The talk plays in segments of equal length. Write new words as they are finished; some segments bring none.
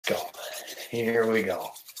Here we go.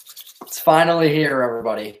 It's finally here,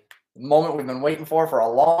 everybody. The moment we've been waiting for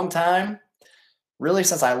a long time. Really,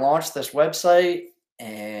 since I launched this website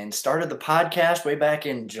and started the podcast way back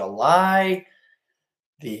in July.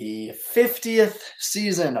 The 50th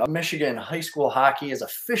season of Michigan high school hockey is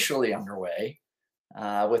officially underway,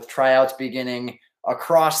 with tryouts beginning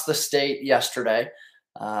across the state yesterday,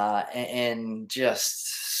 and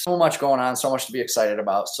just so much going on, so much to be excited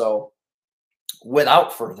about. So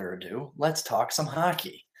without further ado, let's talk some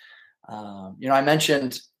hockey. I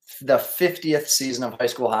mentioned the 50th season of high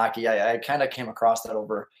school hockey. I kind of came across that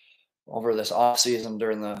over this off season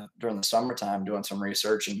during the summertime, doing some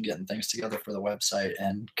research and getting things together for the website,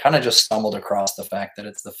 and kind of just stumbled across the fact that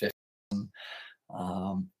it's the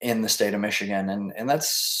 50th in the state of Michigan, and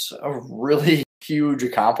that's a really huge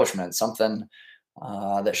accomplishment. Something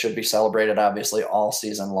that should be celebrated, obviously, all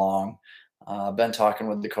season long. Been talking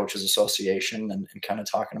with the Coaches Association and kind of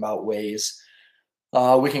talking about ways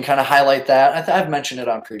we can kind of highlight that. I've mentioned it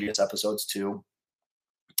on previous episodes too.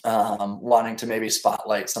 Wanting to maybe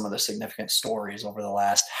spotlight some of the significant stories over the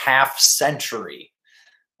last half century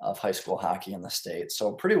of high school hockey in the state.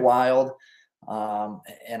 So pretty wild,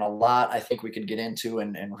 and a lot I think we could get into,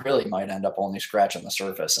 and really might end up only scratching the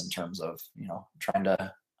surface in terms of, trying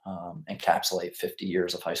to encapsulate 50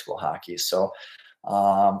 years of high school hockey. So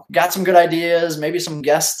got some good ideas, maybe some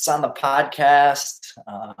guests on the podcast,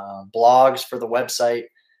 blogs for the website,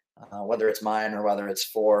 whether it's mine or whether it's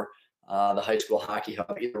for the High School Hockey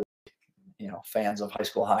Hub. Either way, fans of high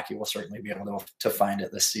school hockey will certainly be able to find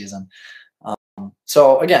it this season.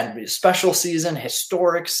 So again, special season,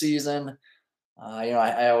 historic season.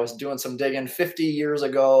 I was doing some digging 50 years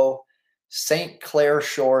ago. St. Clair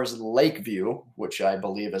Shores Lakeview, which I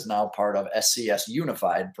believe is now part of SCS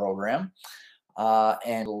Unified program,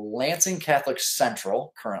 and Lansing Catholic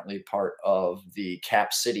Central, currently part of the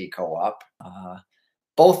Cap City Co-op,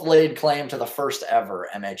 both laid claim to the first ever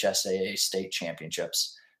MHSAA state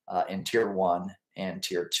championships in Tier 1 and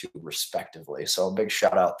Tier 2, respectively. So a big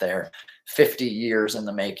shout out there. 50 years in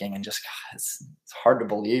the making, and just, God, it's hard to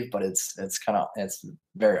believe, but it's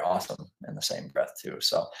very awesome in the same breath too.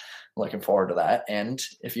 So looking forward to that. And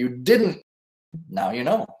if you didn't, now you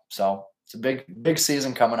know. So it's a big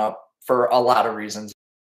season coming up for a lot of reasons.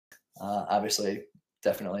 Obviously,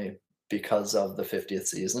 definitely because of the 50th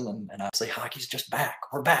season, and obviously hockey's just back.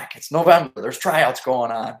 We're back. It's November. There's tryouts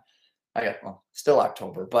going on. Still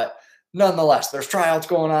October, but nonetheless, there's tryouts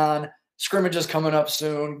going on. Scrimmages coming up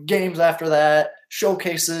soon. Games after that.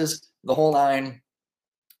 Showcases. The whole nine.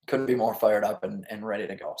 Couldn't be more fired up and ready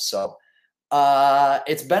to go. So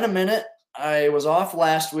it's been a minute. I was off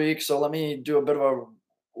last week, so let me do a bit of a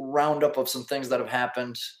roundup of some things that have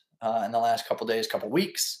happened in the last couple days, couple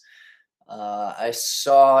weeks. I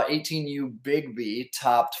saw 18U Bigby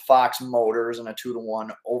topped Fox Motors in a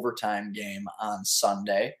 2-1 overtime game on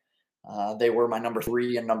Sunday. They were my number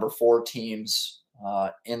 3 and number 4 teams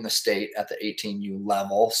in the state at the 18U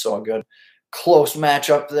level. So a good close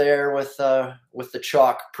matchup there with the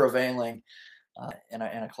chalk prevailing in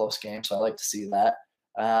a close game. So I like to see that.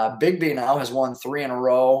 Bigby now has won 3 in a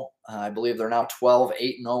row. I believe they're now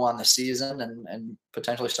 12-8-0 on the season, and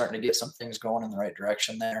potentially starting to get some things going in the right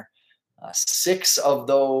direction there. 6 of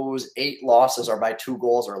those 8 losses are by 2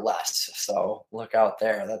 goals or less. So look out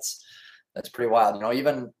there. That's pretty wild.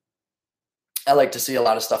 Even I like to see a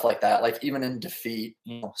lot of stuff like that. Like even in defeat,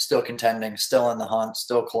 still contending, still in the hunt,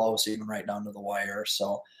 still close, even right down to the wire.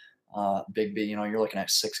 So Bigby, you're looking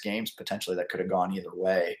at 6 games potentially that could have gone either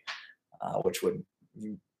way, which would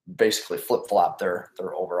basically flip-flop their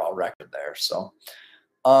overall record there. So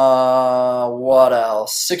what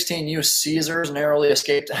else? 16U Caesars narrowly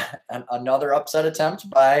escaped another upset attempt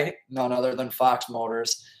by none other than Fox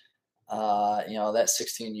Motors. That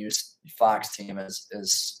 16U Fox team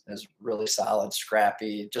is really solid,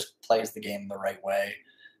 scrappy, just plays the game the right way.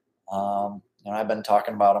 I've been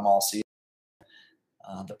talking about them all season.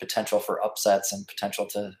 The potential for upsets and potential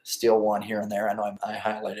to steal one here and there. I know I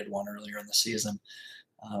highlighted one earlier in the season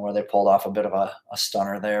where they pulled off a bit of a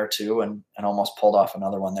stunner there too, and almost pulled off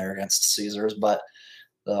another one there against Caesars. But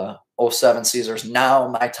the 07 Caesars, now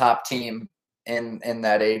my top team in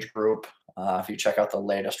that age group. If you check out the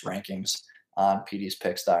latest rankings on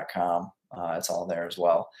pdspicks.com, it's all there as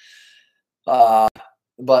well.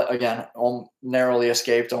 But again, narrowly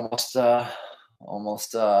escaped, almost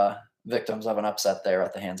victims of an upset there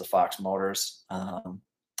at the hands of Fox Motors.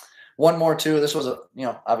 One more too. This was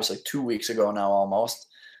obviously 2 weeks ago now almost.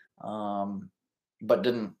 But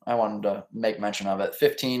I wanted to make mention of it.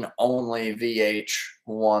 15 only VH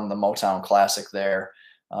won the Motown Classic there,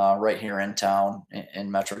 right here in town in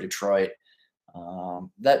Metro Detroit.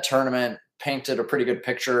 That tournament painted a pretty good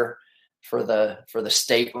picture for the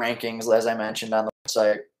state rankings, as I mentioned on the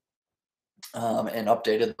website, and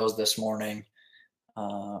updated those this morning.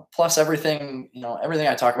 Plus everything, everything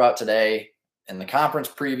I talk about today in the conference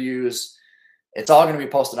previews, it's all going to be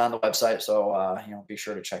posted on the website. So, be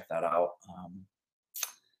sure to check that out.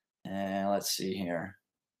 And let's see here.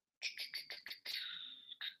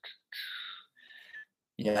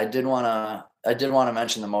 Yeah, I did want to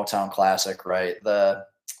mention the Motown Classic, right?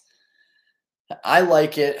 I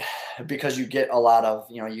like it because you get a lot of,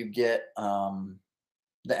 you get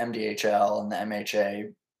the MDHL and the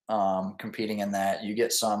MHA competing in that. You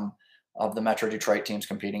get some of the Metro Detroit teams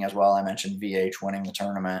competing as well. I mentioned VH winning the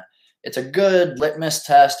tournament. It's a good litmus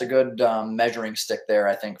test, a good measuring stick there,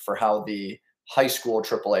 I think, for how the high school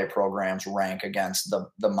AAA programs rank against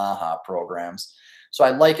the Maha programs. So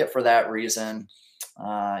I like it for that reason.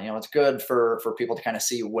 It's good for people to kind of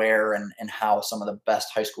see where and how some of the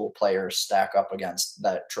best high school players stack up against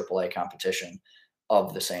that AAA competition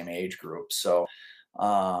of the same age group. So,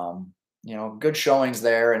 good showings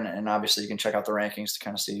there. And obviously you can check out the rankings to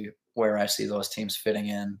kind of see where I see those teams fitting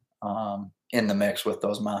in the mix with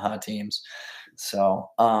those Maha teams. So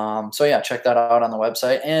yeah, check that out on the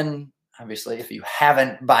website. And obviously, if you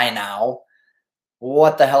haven't by now,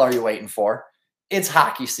 what the hell are you waiting for? It's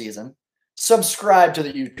hockey season. Subscribe to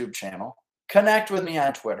the YouTube channel. Connect with me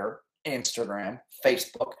on Twitter, Instagram,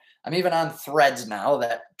 Facebook. I'm even on Threads now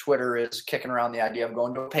that Twitter is kicking around the idea of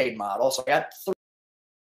going to a paid model. So I got 3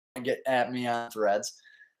 to get at me on Threads.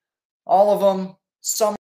 All of them,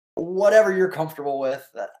 some, whatever you're comfortable with.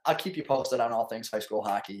 I'll keep you posted on all things high school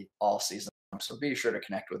hockey all season. So be sure to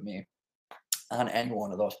connect with me on any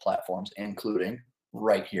one of those platforms, including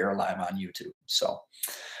right here live on YouTube. So,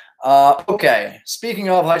 okay. Speaking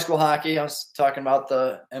of high school hockey, I was talking about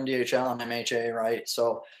the MDHL and MHA, right?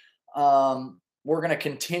 So, we're going to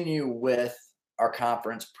continue with our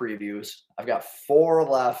conference previews. I've got 4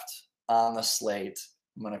 left on the slate.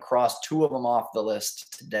 I'm going to cross 2 of them off the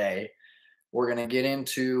list today. We're going to get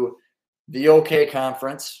into the OK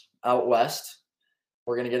Conference out west.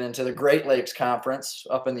 We're going to get into the Great Lakes Conference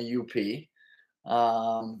up in the UP.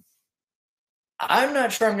 I'm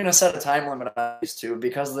not sure I'm going to set a time limit on these 2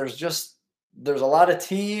 because there's a lot of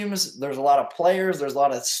teams, there's a lot of players, there's a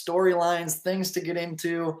lot of storylines, things to get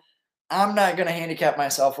into. I'm not going to handicap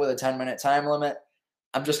myself with a 10-minute time limit.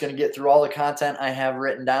 I'm just going to get through all the content I have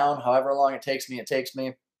written down, however long it takes me,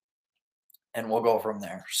 and we'll go from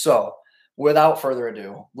there. So, without further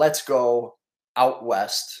ado, let's go out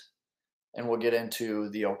west, and we'll get into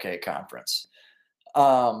the OK Conference.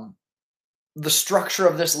 The structure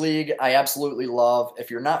of this league, I absolutely love.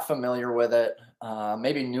 If you're not familiar with it,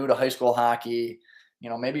 maybe new to high school hockey,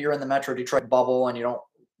 maybe you're in the Metro Detroit bubble and you don't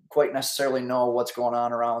quite necessarily know what's going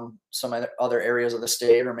on around some other areas of the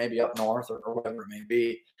state or maybe up north or whatever it may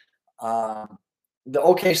be. The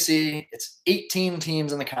OKC, it's 18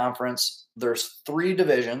 teams in the conference. There's 3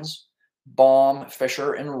 divisions, Baum,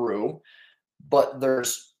 Fisher, and Rue, but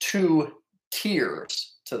there's 2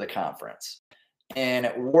 tiers to the conference. And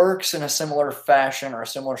it works in a similar fashion or a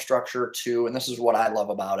similar structure to, and this is what I love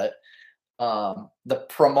about it, the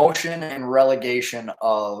promotion and relegation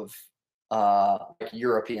of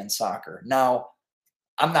European soccer. Now,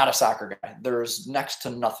 I'm not a soccer guy. There's next to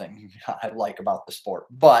nothing I like about the sport.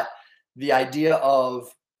 But the idea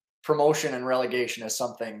of promotion and relegation is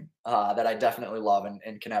something that I definitely love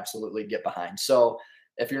and can absolutely get behind. So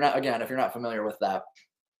if you're not familiar with that,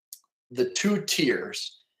 the 2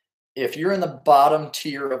 tiers, if you're in the bottom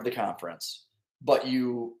tier of the conference, but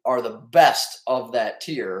you are the best of that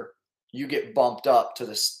tier, you get bumped up to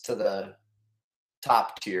the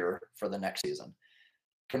top tier for the next season.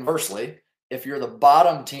 Conversely, if you're the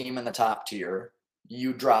bottom team in the top tier,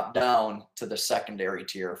 you drop down to the secondary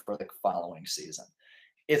tier for the following season.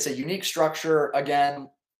 It's a unique structure. Again,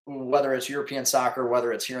 whether it's European soccer,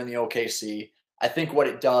 whether it's here in the OKC, I think what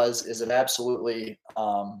it does is it absolutely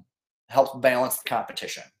helps balance the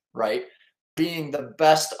competition. Right? Being the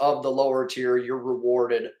best of the lower tier, you're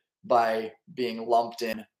rewarded by being lumped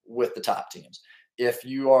in with the top teams. If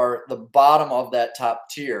you are the bottom of that top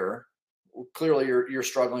tier, clearly you're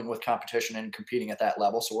struggling with competition and competing at that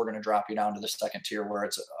level. So we're going to drop you down to the second tier where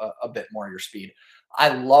it's a bit more your speed. I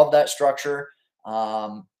love that structure.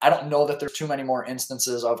 I don't know that there's too many more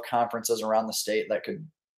instances of conferences around the state that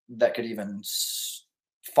could even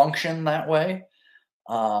function that way.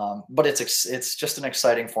 But it's just an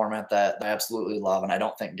exciting format that I absolutely love, and I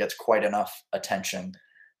don't think gets quite enough attention.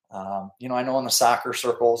 I know in the soccer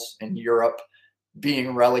circles in Europe,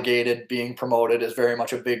 being relegated, being promoted is very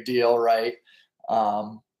much a big deal, right?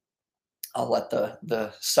 I'll let the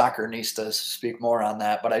soccernistas speak more on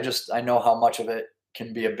that, but I know how much of it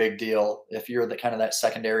can be a big deal if you're the kind of that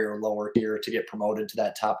secondary or lower tier to get promoted to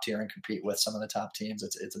that top tier and compete with some of the top teams.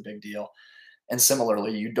 It's a big deal. And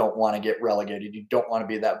similarly, you don't want to get relegated. You don't want to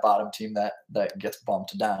be that bottom team that gets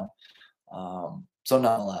bumped down. So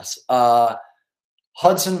nonetheless,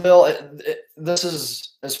 Hudsonville. This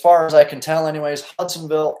is as far as I can tell, anyways.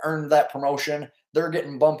 Hudsonville earned that promotion. They're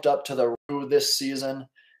getting bumped up to the Roo this season.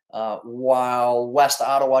 While West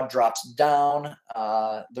Ottawa drops down,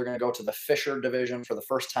 they're going to go to the Fisher division for the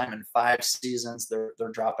first time in 5 seasons.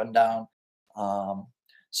 They're dropping down.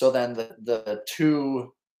 So then the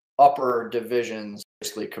two upper divisions,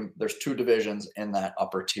 basically, there's 2 divisions in that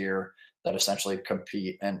upper tier that essentially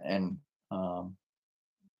compete and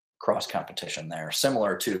cross competition there,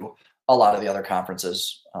 similar to a lot of the other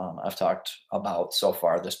conferences I've talked about so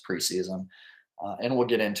far this preseason, and we'll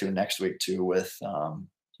get into next week too with.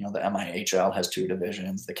 The MIHL has 2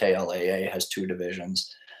 divisions. The KLAA has 2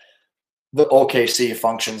 divisions. The OKC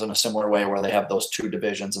functions in a similar way where they have those 2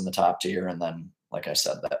 divisions in the top tier. And then, like I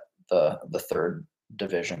said, that the third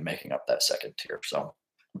division making up that second tier. So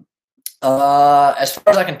as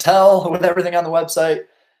far as I can tell with everything on the website,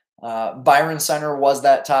 Byron Center was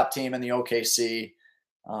that top team in the OKC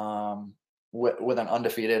with an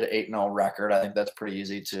undefeated 8-0 record. I think that's pretty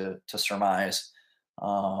easy to surmise.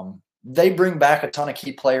 They bring back a ton of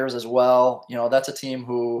key players as well. That's a team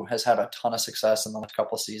who has had a ton of success in the last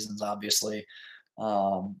couple of seasons, obviously.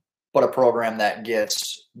 But a program that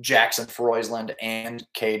gets Jackson Froisland and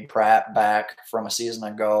Cade Pratt back from a season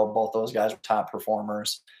ago. Both those guys were top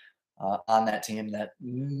performers on that team that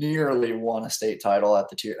nearly won a state title at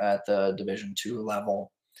the Division II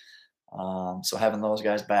level. So having those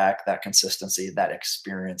guys back, that consistency, that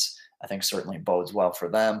experience, I think certainly bodes well for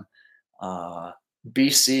them.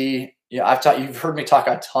 BC, you've heard me talk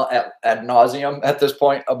a ton ad nauseum at this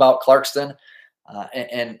point about Clarkston,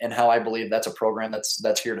 and how I believe that's a program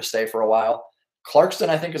that's here to stay for a while. Clarkston,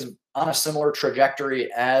 I think, is on a similar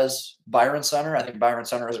trajectory as Byron Center. I think Byron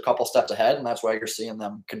Center is a couple steps ahead, and that's why you're seeing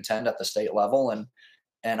them contend at the state level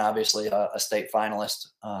and obviously a state finalist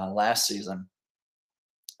last season.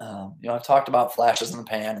 I've talked about flashes in the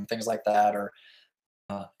pan and things like that, or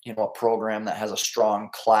a program that has a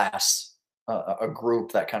strong class. A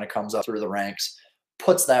group that kind of comes up through the ranks,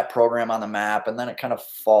 puts that program on the map, and then it kind of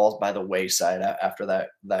falls by the wayside after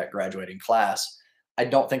that graduating class. I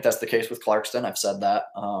don't think that's the case with Clarkston. I've said that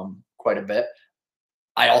quite a bit.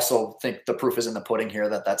 I also think the proof is in the pudding here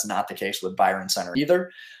that that's not the case with Byron Center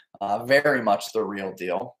either. Very much the real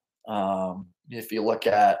deal. If you look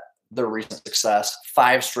at their recent success,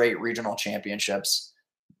 5 straight regional championships.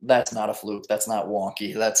 That's not a fluke. That's not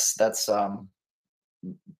wonky. That's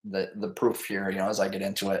the proof here, as I get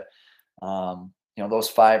into it. Those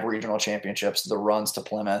 5 regional championships, the runs to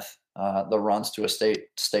Plymouth, the runs to a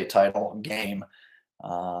state title game,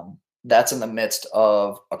 that's in the midst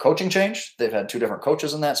of a coaching change. They've had 2 different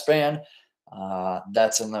coaches in that span.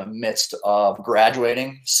 That's in the midst of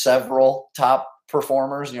graduating several top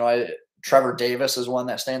performers. Trevor Davis is one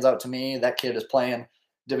that stands out to me. That kid is playing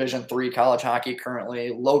Division III college hockey currently.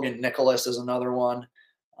 Logan Nicholas is another one.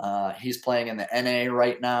 He's playing in the NA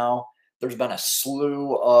right now. There's been a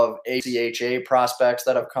slew of ACHA prospects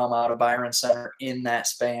that have come out of Byron Center in that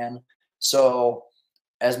span. So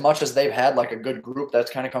as much as they've had like a good group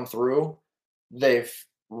that's kind of come through, they've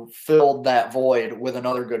filled that void with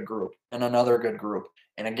another good group and another good group.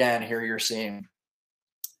 And again, here you're seeing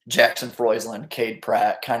Jackson Froisland, Cade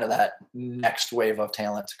Pratt, kind of that next wave of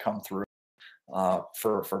talent to come through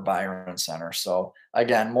for Byron Center. So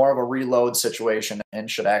again, more of a reload situation and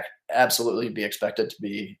should absolutely be expected to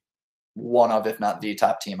be one of, if not the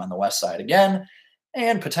top team on the West side again,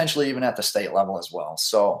 and potentially even at the state level as well.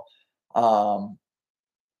 So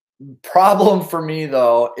problem for me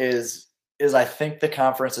though is I think the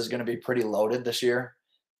conference is going to be pretty loaded this year.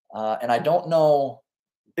 And I don't know,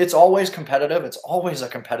 it's always competitive. It's always a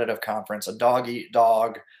competitive conference, a dog eat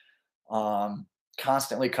dog,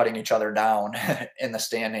 constantly cutting each other down in the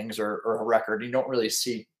standings or a record. You don't really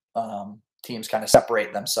see teams kind of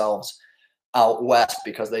separate themselves out west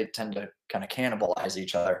because they tend to kind of cannibalize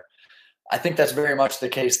each other. I think that's very much the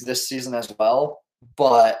case this season as well,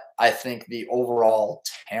 but I think the overall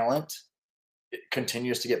talent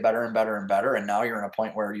continues to get better and better and better. And now you're in a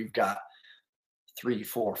point where you've got 3,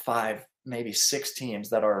 4, 5, maybe 6 teams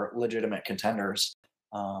that are legitimate contenders,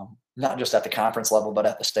 not just at the conference level, but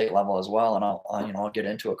at the state level as well. And I'll get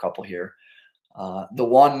into a couple here. The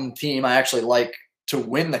one team I actually like to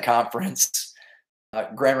win the conference,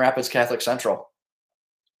 Grand Rapids Catholic Central.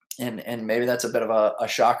 And maybe that's a bit of a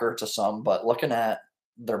shocker to some, but looking at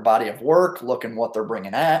their body of work, looking at what they're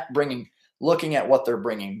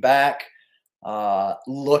bringing back,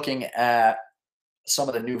 looking at some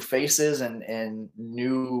of the new faces and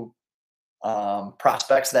new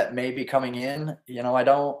prospects that may be coming in. I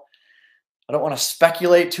don't want to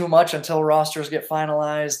speculate too much until rosters get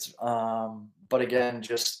finalized. But again,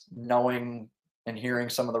 just knowing and hearing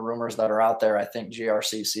some of the rumors that are out there, I think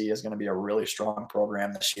GRCC is going to be a really strong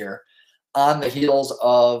program this year. On the heels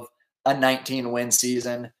of a 19-win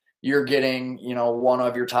season, you're getting, one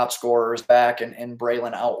of your top scorers back in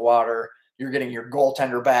Braylon Outwater. You're getting your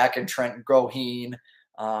goaltender back in Trent Goheen.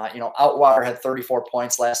 Outwater had 34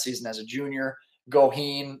 points last season as a junior.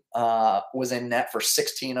 Goheen was in net for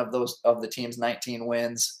 16 of the team's 19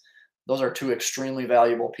 wins. Those are two extremely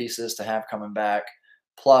valuable pieces to have coming back.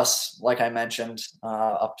 Plus, like I mentioned,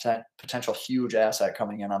 a potential huge asset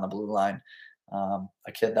coming in on the blue line.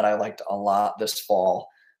 A kid that I liked a lot this fall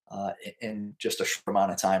in just a short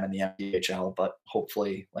amount of time in the MDHL. But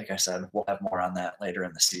hopefully, like I said, we'll have more on that later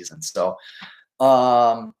in the season. So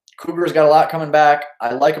Cougars got a lot coming back.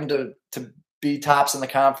 I like them to be tops in the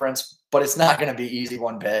conference, but it's not going to be easy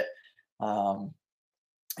one bit. I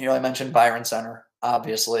mentioned Byron Center,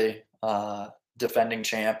 obviously, defending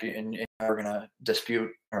champion, and we're going to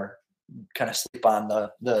dispute or kind of sleep on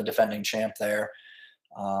the defending champ there.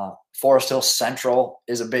 Forest Hill Central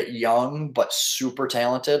is a bit young, but super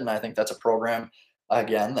talented. And I think that's a program,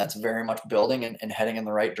 again, that's very much building and heading in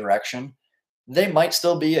the right direction. They might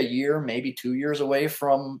still be a year, maybe 2 years away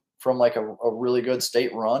from like a really good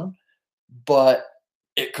state run, but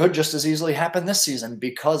it could just as easily happen this season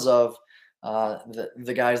because of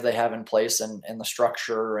the guys they have in place and the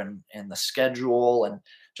structure and the schedule and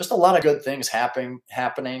just a lot of good things happening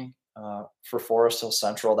for Forest Hill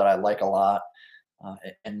Central that I like a lot.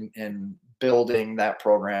 In building that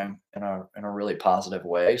program in a really positive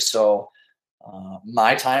way. So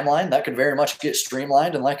my timeline, that could very much get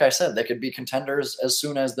streamlined. And like I said, they could be contenders as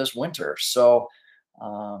soon as this winter. So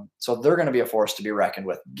they're going to be a force to be reckoned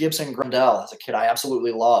with. Gibson Grandel is a kid I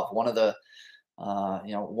absolutely love. One of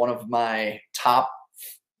my top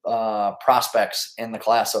prospects in the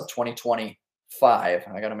class of 2025. I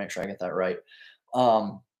got to make sure I get that right.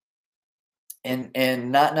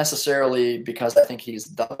 And not necessarily because I think he's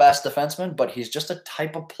the best defenseman, but he's just a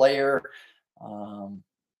type of player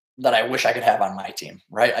that I wish I could have on my team,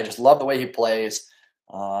 right? I just love the way he plays,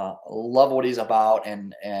 love what he's about,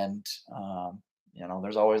 and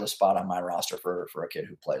there's always a spot on my roster for a kid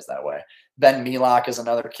who plays that way. Ben Milok is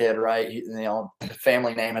another kid, right? The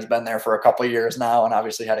family name has been there for a couple of years now and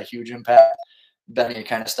obviously had a huge impact. Benny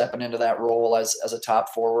kind of stepping into that role as a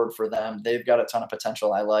top forward for them. They've got a ton of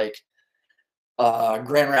potential I like.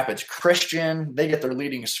 Grand Rapids Christian, they get their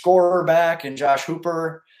leading scorer back in Josh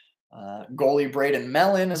Hooper. Goalie Braden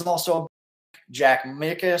Mellon is also Jack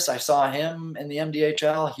Mickes. I saw him in the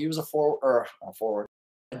MDHL. He was a forward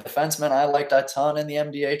defenseman I liked a ton in the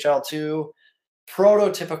MDHL too.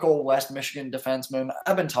 Prototypical West Michigan defenseman.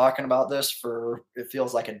 I've been talking about this for, it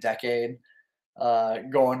feels like a decade,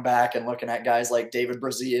 going back and looking at guys like David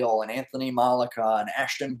Brazil and Anthony Malika and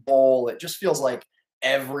Ashton Bowl. It just feels like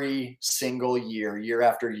every single year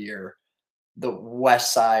after year, the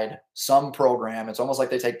West Side, some program, it's almost like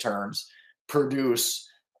they take turns, produce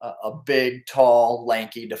a big, tall,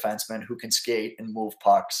 lanky defenseman who can skate and move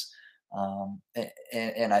pucks.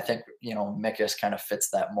 And I think, Mickes kind of fits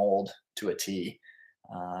that mold to a T.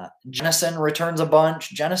 Jenison returns a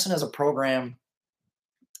bunch. Jenison is a program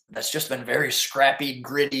that's just been very scrappy,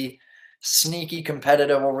 gritty, sneaky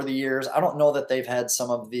competitive over the years. I don't know that they've had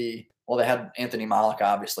they had Anthony Malika,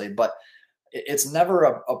 obviously, but it's never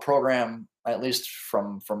a program, at least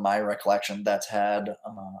from my recollection, that's had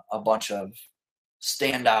a bunch of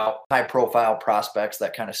standout, high-profile prospects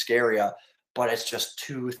that kind of scare you. But it's just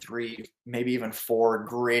 2, 3, maybe even 4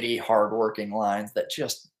 gritty, hardworking lines that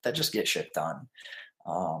just get shit done.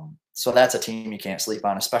 So that's a team you can't sleep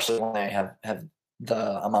on, especially when they have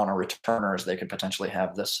the amount of returners they could potentially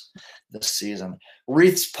have this season.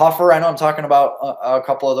 Wreaths Puffer, I know I'm talking about a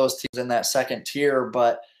couple of those teams in that second tier,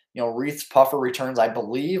 but Wreaths Puffer returns, I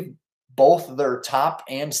believe, both their top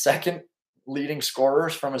and second leading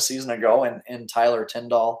scorers from a season ago in Tyler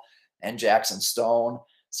Tyndall and Jackson Stone.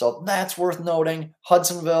 So that's worth noting.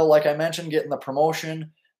 Hudsonville, like I mentioned, getting the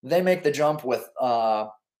promotion. They make the jump with Owen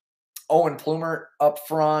Plumert up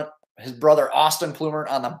front, his brother Austin Plumert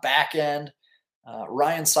on the back end,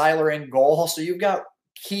 Ryan Seiler in goal. So you've got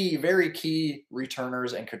very key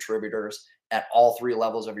returners and contributors at all 3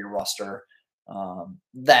 levels of your roster.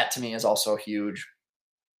 That to me is also huge.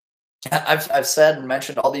 I've said and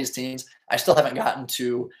mentioned all these teams. I still haven't gotten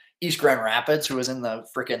to East Grand Rapids, who was in the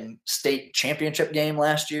freaking state championship game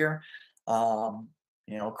last year.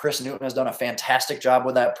 Chris Newton has done a fantastic job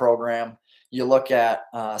with that program. You look at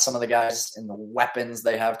some of the guys in the weapons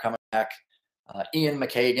they have coming back, Ian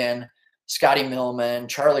McKagan, Scotty Millman,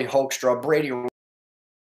 Charlie Hoekstra, Brady.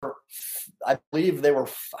 I believe they were,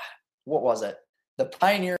 what was it? The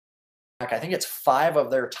Pioneers, I think it's 5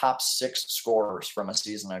 of their top 6 scorers from a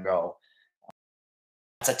season ago.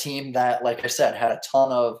 It's a team that, like I said, had a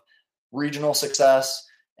ton of regional success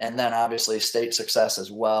and then obviously state success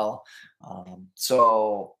as well.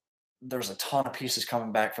 So there's a ton of pieces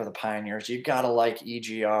coming back for the Pioneers. You got to like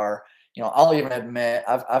EGR. I'll even admit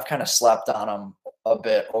I've kind of slept on them a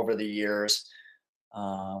bit over the years,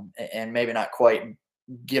 and maybe not quite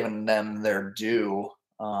given them their due.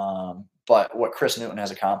 But what Chris Newton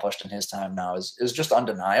has accomplished in his time now is just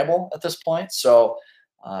undeniable at this point. So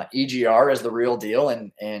EGR is the real deal,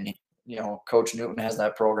 and Coach Newton has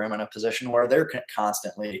that program in a position where they're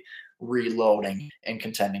constantly reloading and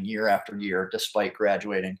contending year after year, despite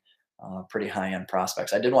graduating pretty high-end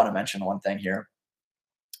prospects. I did want to mention one thing here.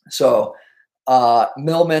 So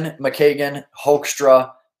Millman, McKagan,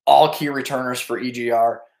 Hoekstra, all key returners for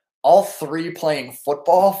EGR. All 3 playing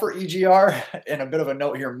football for EGR. And a bit of a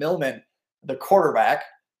note here, Millman, the quarterback,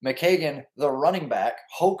 McKagan, the running back,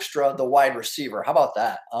 Hoekstra, the wide receiver. How about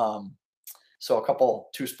that? So a couple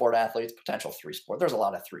 2-sport athletes, potential 3-sport. There's a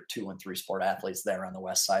lot of 2 and 3-sport athletes there on the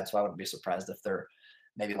west side, so I wouldn't be surprised if they're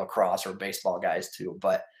maybe lacrosse or baseball guys too.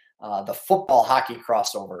 But the football-hockey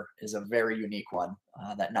crossover is a very unique one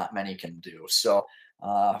that not many can do. So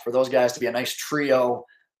for those guys to be a nice trio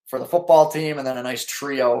for the football team and then a nice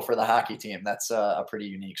trio for the hockey team, that's a pretty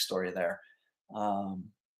unique story there.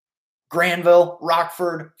 Granville,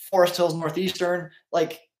 Rockford, Forest Hills Northeastern,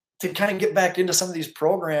 to kind of get back into some of these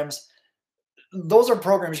programs, those are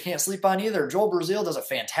programs you can't sleep on either. Joel Brazil does a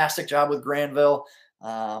fantastic job with Granville.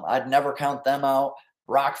 I'd never count them out.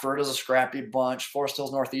 Rockford is a scrappy bunch. Forest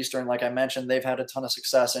Hills Northeastern, like I mentioned, they've had a ton of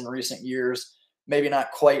success in recent years. Maybe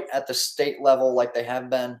not quite at the state level like they have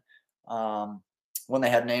been when they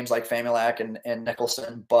had names like Famulac and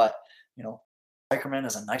Nicholson. But, Eicherman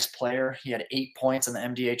is a nice player. He had 8 points in the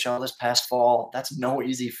MDHL this past fall. That's no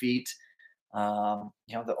easy feat. The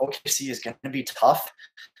OKC is going to be tough.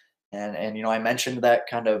 And I mentioned that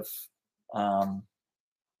kind of,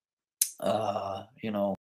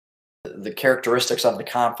 the characteristics of the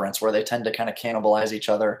conference where they tend to kind of cannibalize each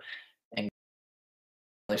other and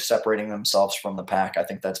separating themselves from the pack. I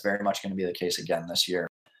think that's very much going to be the case again this year.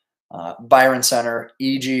 Byron Center,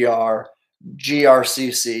 EGR,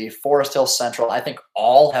 GRCC, Forest Hill Central, I think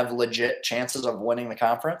all have legit chances of winning the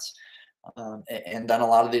conference. And then a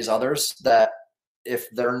lot of these others that, if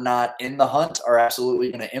they're not in the hunt, are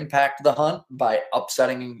absolutely going to impact the hunt by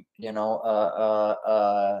upsetting, BC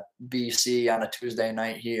on a Tuesday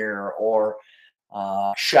night here, or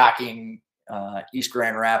shocking East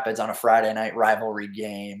Grand Rapids on a Friday night rivalry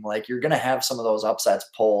game. You're going to have some of those upsets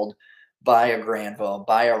pulled by a Granville,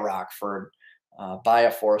 by a Rockford, by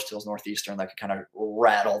a Forest Hills Northeastern that could kind of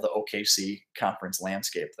rattle the OKC conference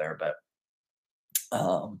landscape there. But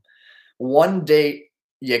one date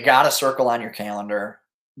you got to circle on your calendar.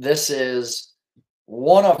 This is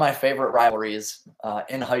one of my favorite rivalries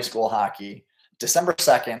in high school hockey. December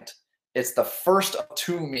 2nd, it's the first of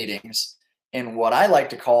 2 meetings in what I like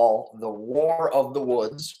to call the War of the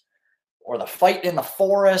Woods, or the fight in the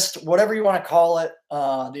forest, whatever you want to call it.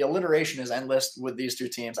 The alliteration is endless with these 2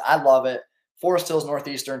 teams. I love it. Forest Hills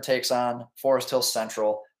Northeastern takes on Forest Hills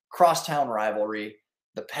Central. Crosstown rivalry,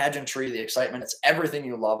 the pageantry, the excitement. It's everything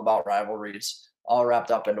you love about rivalries, all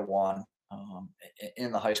wrapped up into one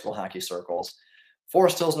in the high school hockey circles.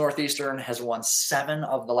 Forest Hills Northeastern has won 7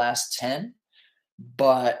 of the last 10.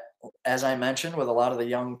 But as I mentioned, with a lot of the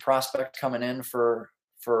young prospects coming in for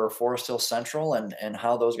Forest Hills Central and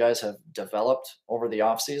how those guys have developed over the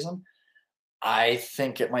offseason, I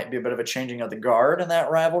think it might be a bit of a changing of the guard in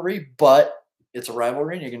that rivalry. But it's a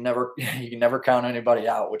rivalry, and you can never count anybody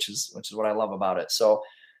out, which is what I love about it. So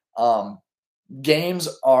games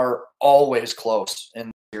are always close in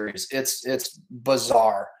the series. It's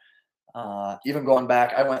bizarre. Even going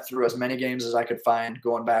back, I went through as many games as I could find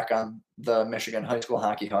going back on the Michigan High School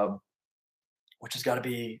Hockey Hub, which has got to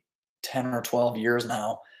be 10 or 12 years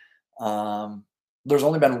now. There's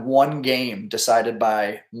only been 1 game decided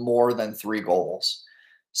by more than 3 goals.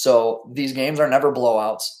 So these games are never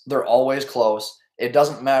blowouts. They're always close. It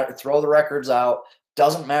doesn't matter. Throw the records out.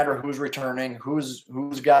 Doesn't matter who's returning, who's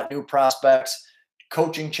got new prospects,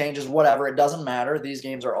 coaching changes, whatever. It doesn't matter. These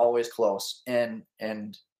games are always close. And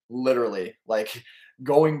literally,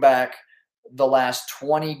 going back the last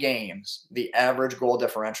 20 games, the average goal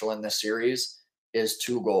differential in this series is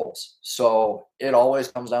 2 goals. So it always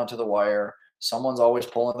comes down to the wire. Someone's always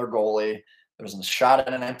pulling their goalie. There's a shot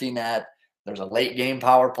at an empty net. There's a late game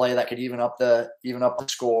power play that could even up the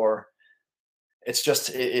score. It's just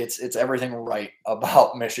it's everything right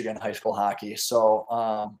about Michigan high school hockey.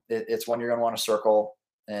 So it's one you're going to want to circle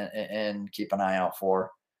and keep an eye out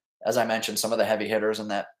for. As I mentioned, some of the heavy hitters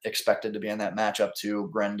and that expected to be in that matchup too: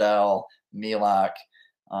 Brendel, Milak.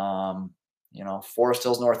 Forest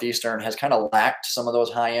Hills Northeastern has kind of lacked some of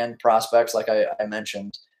those high end prospects, like I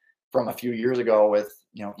mentioned from a few years ago with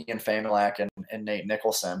Ian Famulak and Nate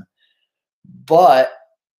Nicholson. But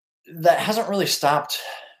that hasn't really stopped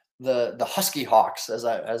the Husky Hawks, as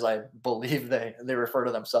I believe they refer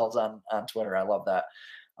to themselves on Twitter. I love that.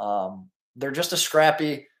 They're just a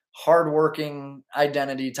scrappy, hardworking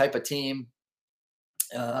identity type of team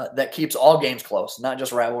that keeps all games close, not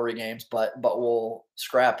just rivalry games, but will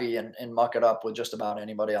scrappy and muck it up with just about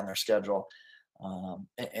anybody on their schedule.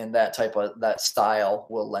 And that style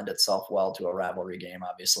will lend itself well to a rivalry game,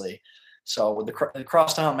 obviously. So with the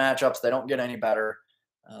crosstown matchups, they don't get any better.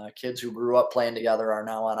 Kids who grew up playing together are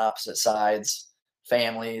now on opposite sides,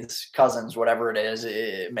 families, cousins, whatever it is.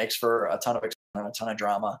 It makes for a ton of excitement, a ton of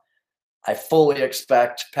drama. I fully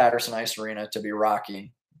expect Patterson Ice Arena to be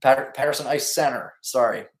rocking. Patterson Ice Center,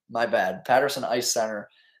 sorry, my bad. Patterson Ice Center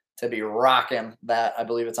to be rocking that. I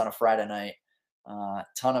believe it's on a Friday night.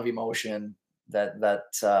 Ton of emotion that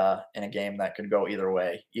in a game that could go either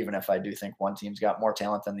way, even if I do think one team's got more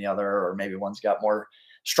talent than the other, or maybe one's got more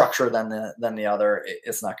structure than the other.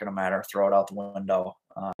 It's not going to matter. Throw it out the window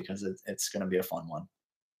because it's going to be a fun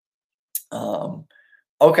one.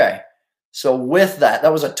 Okay. So with that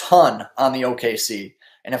was a ton on the OKC.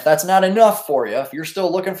 And if that's not enough for you, if you're still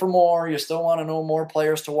looking for more, you still want to know more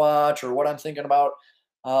players to watch or what I'm thinking about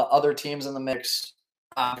other teams in the mix,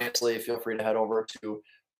 obviously feel free to head over to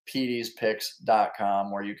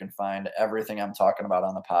pdspicks.com where you can find everything I'm talking about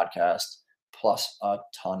on the podcast, plus a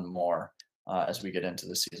ton more as we get into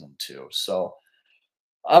the season 2. So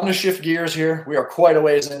I'm going to shift gears here. We are quite a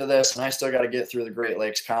ways into this, and I still got to get through the Great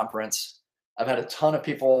Lakes Conference. I've had a ton of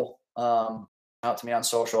people out to me on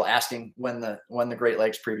social asking when the Great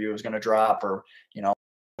Lakes preview is going to drop, or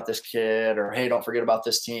about this kid, or hey, don't forget about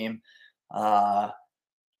this team.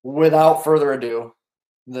 Without further ado,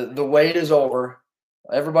 the wait is over.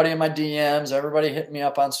 Everybody in my DMs, everybody hitting me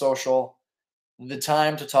up on social. The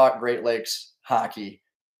time to talk Great Lakes hockey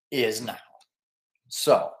is now.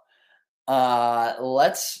 So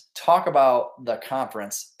let's talk about the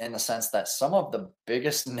conference in the sense that some of the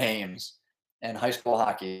biggest names in high school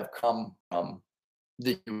hockey have come from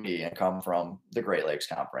the UE and come from the Great Lakes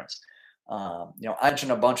Conference. I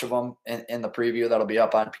mentioned a bunch of them in the preview that'll be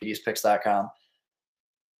up on pdspicks.com.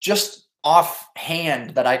 Just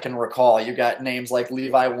offhand that I can recall, you got names like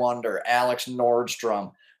Levi Wonder, Alex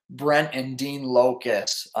Nordstrom, Brent and Dean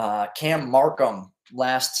Locus, Cam Markham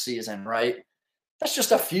last season, right? That's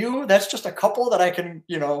just a few. That's just a couple that I can,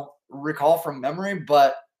 recall from memory,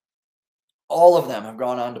 but all of them have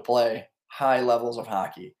gone on to play high levels of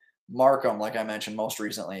hockey. Markham, like I mentioned most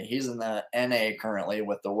recently, he's in the NA currently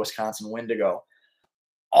with the Wisconsin Wendigo.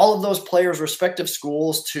 All of those players' respective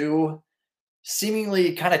schools too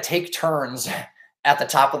seemingly kind of take turns at the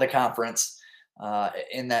top of the conference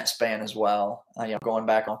in that span as well. Going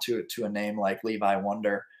back onto a name like Levi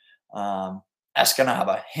Wonder,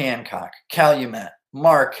 Escanaba, Hancock, Calumet,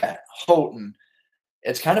 Marquette, Houghton.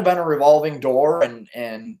 It's kind of been a revolving door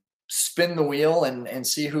and spin the wheel and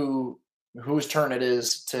see whose turn it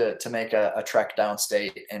is to make a trek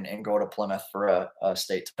downstate and go to Plymouth for a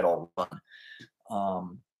state title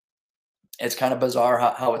run. It's kind of bizarre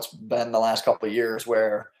how it's been the last couple of years,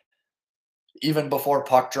 where even before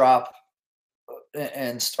puck drop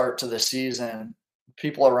and start to the season,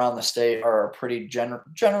 people around the state are pretty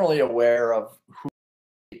generally aware of who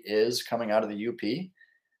is coming out of the UP.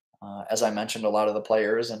 As I mentioned, a lot of the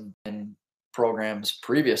players and programs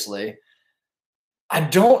previously, I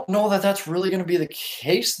don't know that that's really going to be the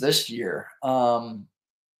case this year. Houghton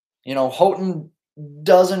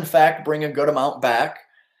does in fact bring a good amount back,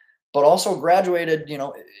 but also graduated,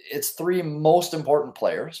 its 3 most important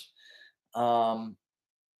players.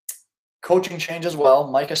 Coaching change as well.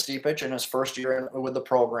 Micah Stepich in his first year with the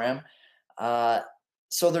program.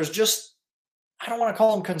 So there's just, I don't want to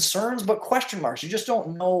call them concerns, but question marks. You just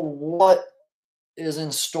don't know what is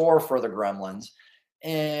in store for the Gremlins.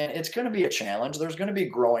 And it's going to be a challenge. There's going to be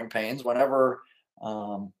growing pains whenever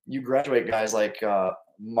you graduate guys like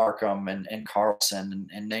Markham and Carlson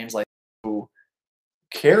and names like who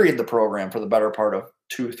carried the program for the better part of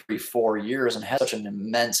 2, 3, 4 years and had such an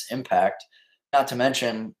immense impact. Not to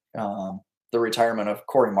mention the retirement of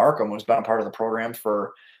Corey Markham, who's been a part of the program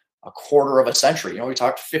for a quarter of a century. We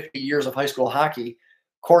talked 50 years of high school hockey.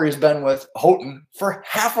 Corey's been with Houghton for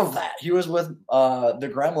half of that. He was with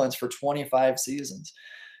the Gremlins for 25 seasons.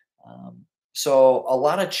 So a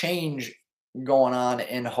lot of change going on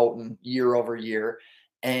in Houghton year over year.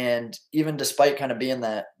 And even despite kind of being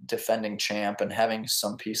that defending champ and having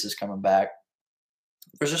some pieces coming back,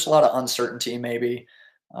 there's just a lot of uncertainty, maybe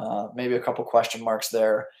a couple question marks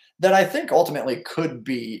there that I think ultimately could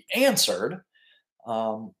be answered.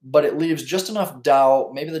 But it leaves just enough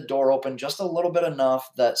doubt, maybe the door open just a little bit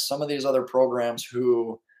enough that some of these other programs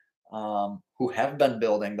who have been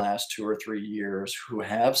building the last 2 or 3 years, who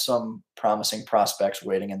have some promising prospects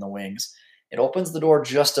waiting in the wings, it opens the door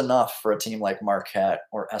just enough for a team like Marquette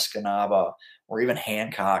or Escanaba or even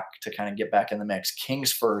Hancock to kind of get back in the mix.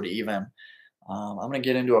 Kingsford, even. I'm going to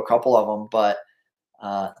get into a couple of them, but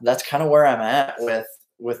that's kind of where I'm at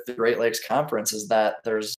with the Great Lakes Conference, is that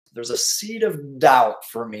there's a seed of doubt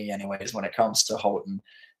for me, anyways, when it comes to Houghton,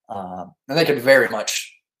 and they could very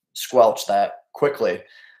much squelch that quickly.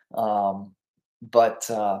 But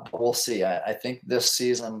we'll see. I think this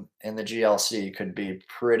season in the GLC could be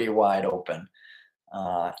pretty wide open.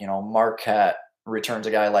 Marquette returns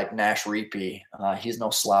a guy like Nash Reapy. He's no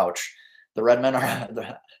slouch. The Redmen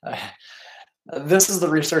are. This is the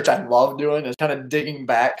research I love doing, is kind of digging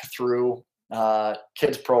back through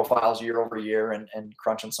kids' profiles year over year and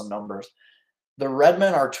crunching some numbers. The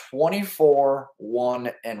Redmen are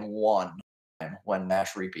 24-1-1 when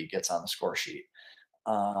Nash Reapy gets on the score sheet.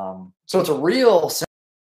 So it's a real symptom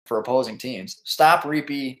for opposing teams. Stop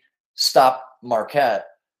Reapy, stop Marquette.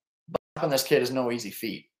 But stopping this kid is no easy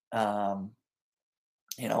feat.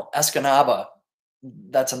 Escanaba,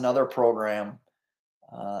 that's another program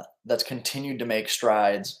that's continued to make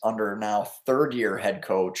strides under now third-year head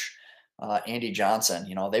coach Andy Johnson.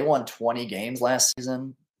 They won 20 games last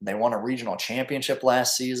season. They won a regional championship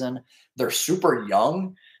last season. They're super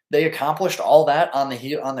young. They accomplished all that on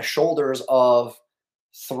the shoulders of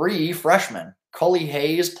 3 freshmen. Cully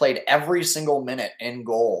Hayes played every single minute in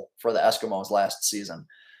goal for the Eskimos last season.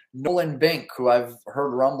 Nolan Bink, who I've heard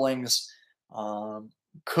rumblings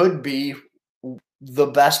could be the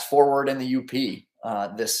best forward in the UP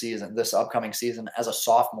this upcoming season as a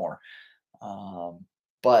sophomore.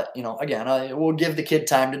 But again, I will give the kid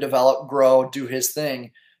time to develop, grow, do his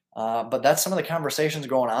thing. But that's some of the conversations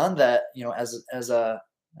going on that, as a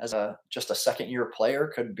just a second year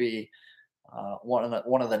player could be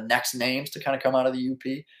one of the next names to kind of come out of the UP.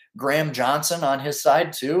 Graham Johnson on his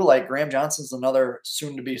side too. Like, Graham Johnson's another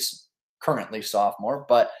soon to be currently sophomore,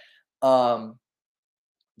 but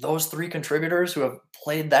those 3 contributors who have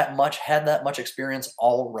played that much, had that much experience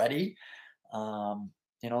already,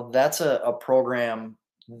 that's a program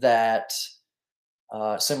that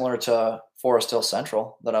similar to Forest Hill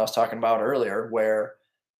Central that I was talking about earlier, where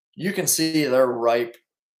you can see they're ripe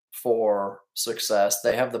for success.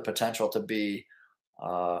 They have the potential to be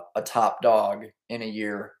a top dog in a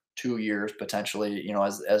year, 2 years, potentially,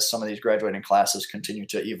 as some of these graduating classes continue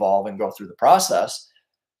to evolve and go through the process.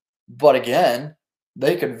 But again,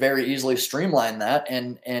 they could very easily streamline that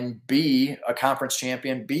and be a conference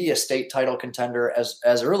champion, be a state title contender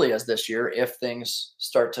as early as this year if things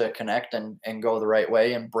start to connect and go the right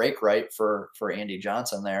way and break right for Andy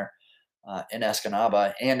Johnson there in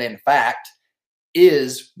Escanaba. And in fact,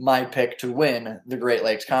 is my pick to win the Great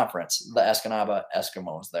Lakes Conference, the Escanaba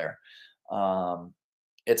Eskimos there.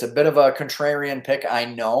 It's a bit of a contrarian pick, I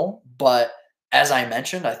know, but as I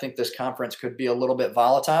mentioned, I think this conference could be a little bit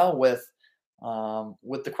volatile with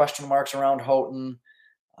the question marks around Houghton,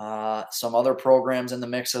 some other programs in the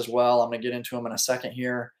mix as well. I'm going to get into them in a second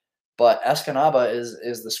here, but Escanaba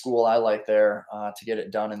is the school I like there to get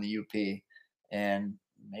it done in the UP and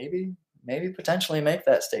maybe potentially make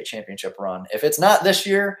that state championship run. If it's not this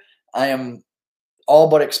year, I am all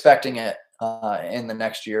but expecting it in the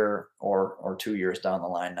next year or 2 years down the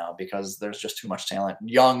line now, because there's just too much talent,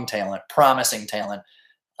 young talent, promising talent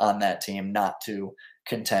on that team not to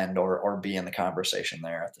contend or be in the conversation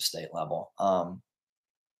there at the state level.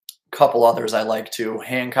 Couple others I like too.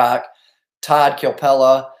 Hancock, Todd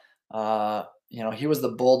Kilpella. He was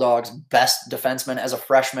the Bulldogs' best defenseman as a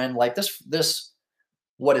freshman. Like this,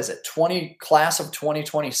 what is it? Class of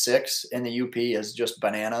 2026 in the UP is just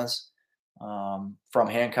bananas. From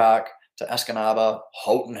Hancock to Escanaba,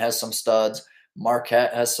 Houghton has some studs.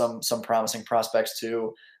 Marquette has some promising prospects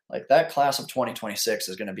too. Like, that class of 2026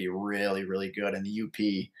 is going to be really, really good. And the UP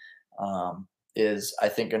is, I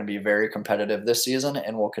think, going to be very competitive this season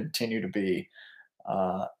and will continue to be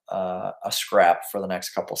a scrap for the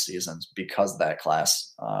next couple seasons because of that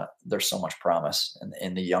class. There's so much promise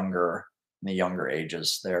in the younger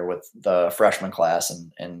ages there with the freshman class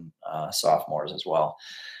and sophomores as well.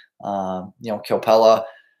 Kilpella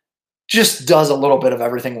just does a little bit of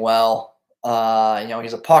everything well.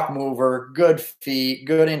 He's a puck mover, good feet,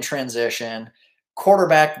 good in transition.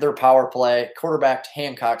 Quarterbacked their power play, quarterbacked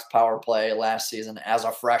Hancock's power play last season as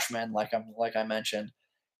a freshman, like I mentioned.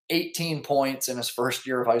 18 points in his first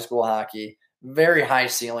year of high school hockey. Very high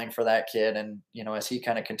ceiling for that kid. And, as he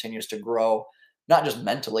kind of continues to grow, not just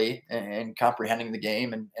mentally and comprehending the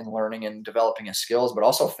game and learning and developing his skills, but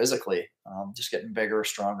also physically, just getting bigger,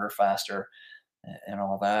 stronger, faster, and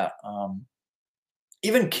all that.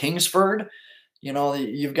 Even Kingsford,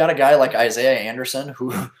 you've got a guy like Isaiah Anderson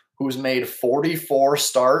who's made 44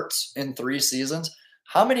 starts in 3 seasons.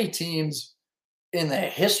 How many teams in the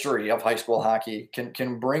history of high school hockey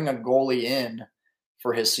can bring a goalie in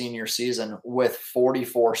for his senior season with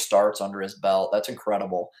 44 starts under his belt? That's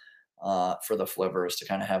incredible for the Flivers to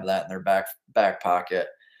kind of have that in their back pocket.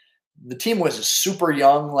 The team was super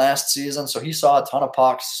young last season, so he saw a ton of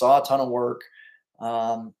pucks, saw a ton of work,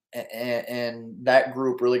 and that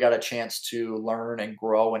group really got a chance to learn and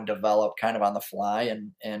grow and develop kind of on the fly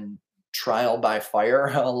and trial by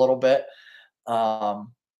fire a little bit.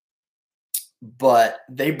 But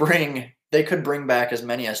they could bring back as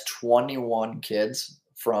many as 21 kids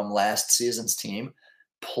from last season's team.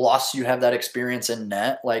 Plus you have that experience in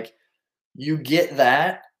net. Like you get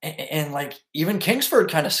that. And like even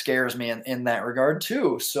Kingsford kind of scares me in that regard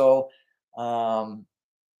too. So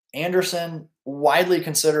Anderson, widely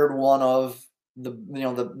considered one of the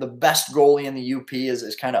best goalie in the UP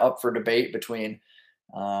is kind of up for debate between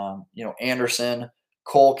Anderson,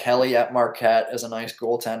 Cole Kelly at Marquette as a nice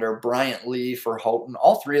goaltender, Bryant Lee for Houghton.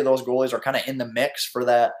 All 3 of those goalies are kind of in the mix for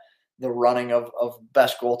the running of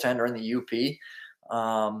best goaltender in the UP.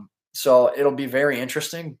 So it'll be very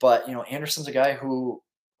interesting. But Anderson's a guy who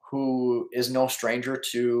is no stranger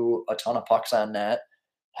to a ton of pucks on net,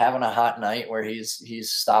 having a hot night where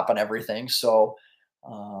he's stopping everything. So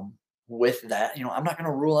with that, I'm not going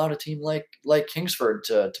to rule out a team like Kingsford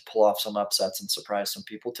to pull off some upsets and surprise some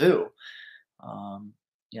people too.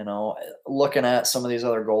 Looking at some of these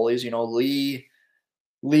other goalies,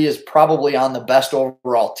 Lee is probably on the best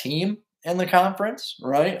overall team in the conference,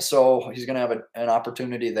 right? So he's going to have an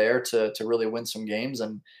opportunity there to really win some games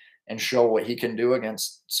and show what he can do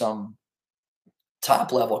against some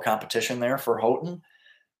top level competition there for Houghton.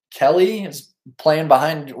 Kelly is playing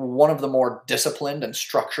behind one of the more disciplined and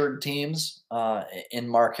structured teams in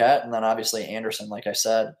Marquette. And then obviously Anderson, like I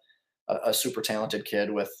said, a super talented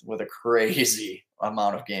kid with a crazy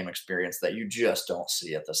amount of game experience that you just don't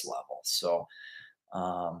see at this level. So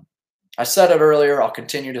I said it earlier, I'll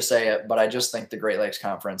continue to say it, but I just think the Great Lakes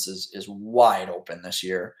Conference is wide open this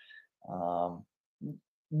year.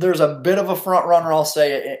 There's a bit of a front runner, I'll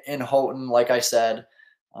say, in Houghton, like I said,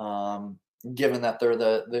 given that they're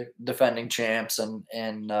the defending champs and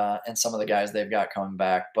some of the guys they've got coming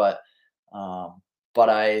back. But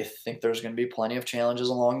I think there's going to be plenty of challenges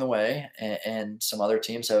along the way, and some other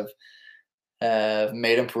teams have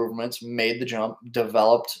made improvements, made the jump,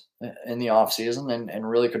 developed in the offseason, and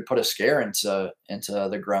really could put a scare into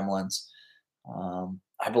the Gremlins.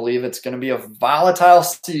 I believe it's going to be a volatile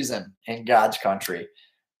season in God's country,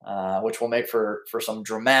 which will make for some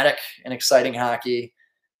dramatic and exciting hockey.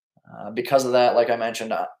 Because of that, like I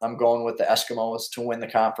mentioned, I'm going with the Eskimos to win the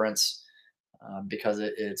conference because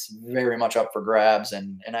it's very much up for grabs,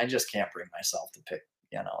 and I just can't bring myself to pick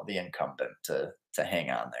the incumbent to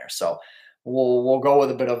hang on there. So we'll go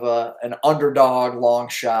with a bit of an underdog, long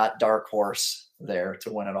shot, dark horse there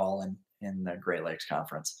to win it all in the Great Lakes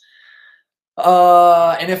Conference.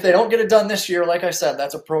 And if they don't get it done this year, like I said,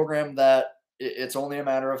 that's a program that it's only a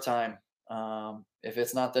matter of time. If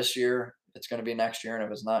it's not this year, it's going to be next year. And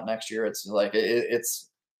if it's not next year, it's like, it's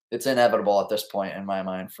inevitable at this point in my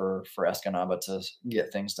mind for Escanaba to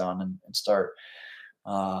get things done and start,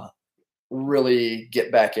 really get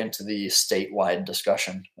back into the statewide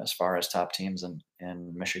discussion as far as top teams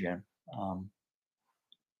in Michigan. All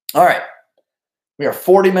right. We are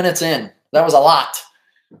 40 minutes in. That was a lot.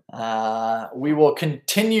 We will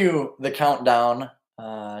continue the countdown.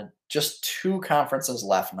 Just 2 conferences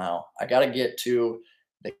left now. I got to get to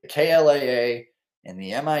the KLAA and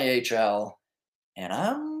the MIHL, and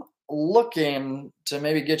I'm looking to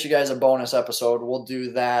maybe get you guys a bonus episode. We'll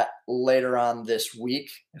do that later on this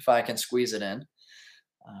week if I can squeeze it in.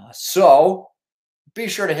 So be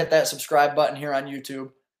sure to hit that subscribe button here on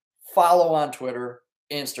YouTube. Follow on Twitter,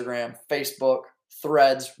 Instagram, Facebook,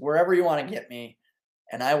 Threads, wherever you want to get me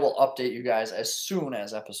and I will update you guys as soon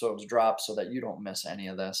as episodes drop so that you don't miss any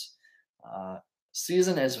of this.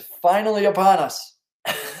 Season is finally upon us.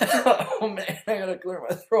 Oh man, I gotta clear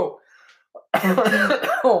my throat.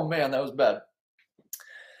 Oh man, that was bad.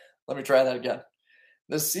 Let me try that again.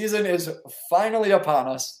 The season is finally upon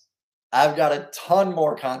us. I've got a ton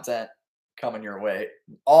more content coming your way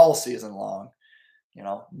all season long.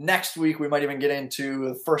 Next week we might even get into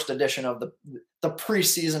the first edition of the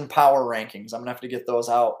preseason power rankings. I'm gonna have to get those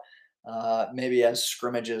out maybe as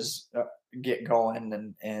scrimmages get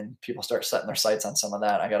going and people start setting their sights on some of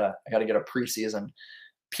that. I gotta get a preseason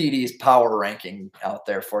PD's power ranking out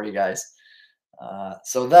there for you guys.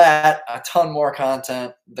 So that, a ton more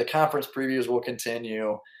content. The conference previews will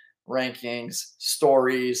continue, rankings,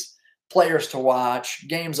 stories, players to watch,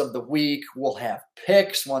 games of the week. We'll have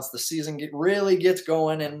picks once the season really gets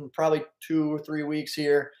going in probably 2 or 3 weeks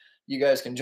here. You guys can